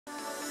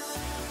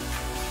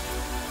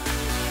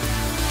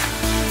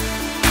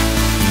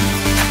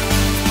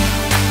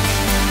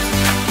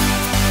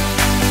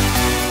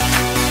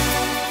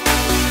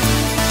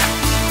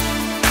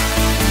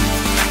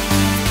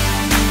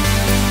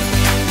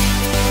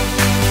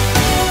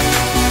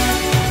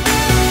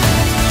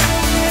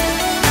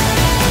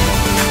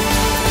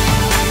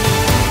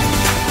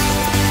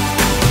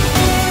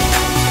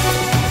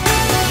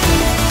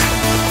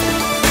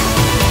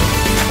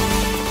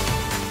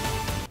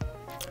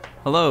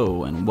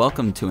Hello and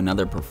welcome to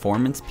another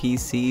Performance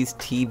PCs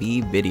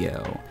TV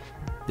video.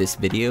 This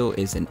video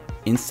is an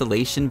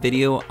installation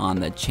video on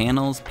the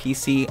channel's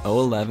PC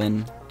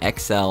O11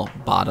 XL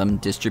Bottom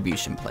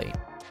distribution plate.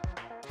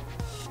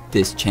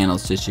 This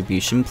channel's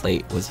distribution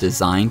plate was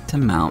designed to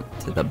mount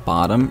to the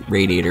bottom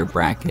radiator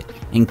bracket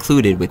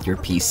included with your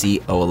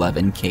PC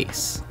O11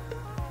 case.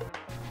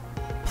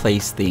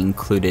 Place the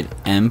included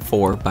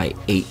M4 by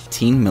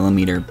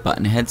 18mm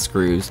button head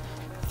screws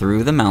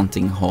through the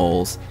mounting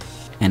holes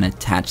and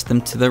attach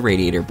them to the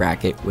radiator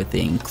bracket with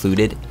the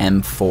included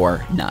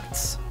M4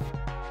 nuts.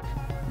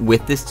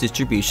 With this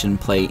distribution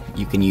plate,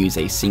 you can use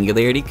a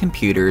Singularity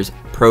Computers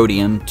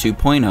Protium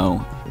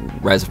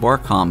 2.0 reservoir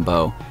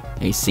combo,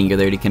 a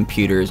Singularity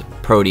Computers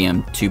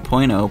Protium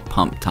 2.0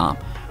 pump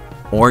top,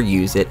 or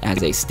use it as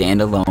a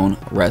standalone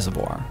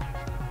reservoir.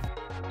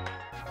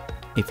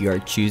 If you are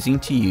choosing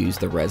to use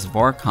the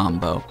reservoir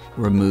combo,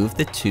 remove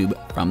the tube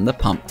from the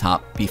pump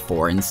top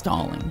before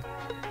installing.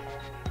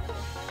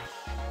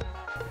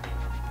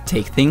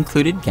 Take the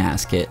included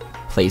gasket,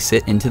 place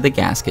it into the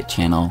gasket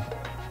channel.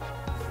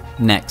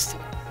 Next,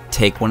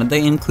 take one of the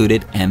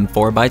included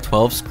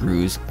M4x12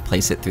 screws,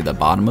 place it through the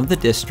bottom of the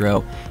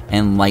distro,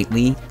 and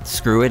lightly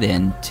screw it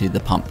in to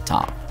the pump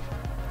top.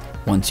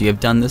 Once you have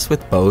done this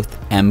with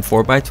both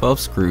M4x12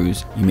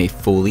 screws, you may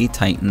fully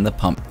tighten the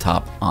pump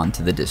top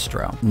onto the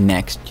distro.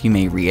 Next, you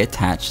may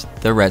reattach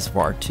the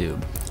reservoir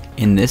tube.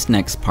 In this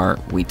next part,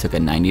 we took a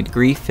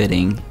 90-degree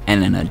fitting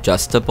and an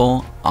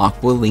adjustable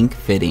Aqualink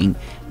fitting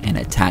and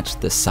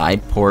attached the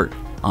side port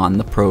on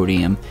the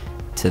Protium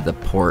to the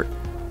port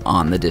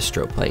on the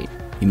distro plate.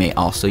 You may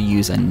also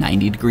use a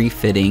 90-degree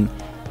fitting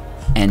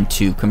and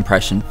two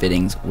compression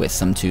fittings with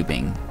some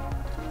tubing.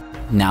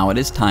 Now it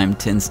is time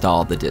to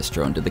install the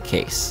distro into the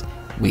case.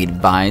 We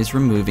advise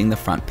removing the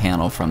front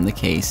panel from the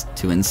case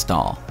to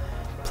install.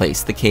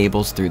 Place the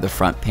cables through the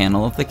front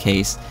panel of the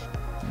case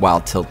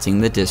while tilting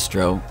the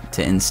distro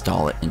to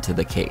install it into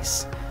the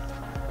case.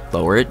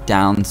 Lower it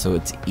down so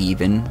it's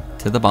even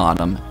to the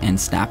bottom and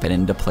snap it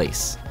into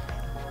place.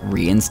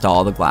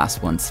 Reinstall the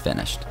glass once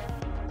finished.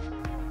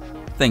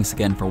 Thanks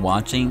again for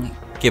watching.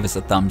 Give us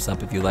a thumbs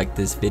up if you liked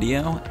this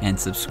video and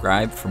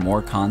subscribe for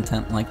more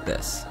content like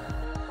this.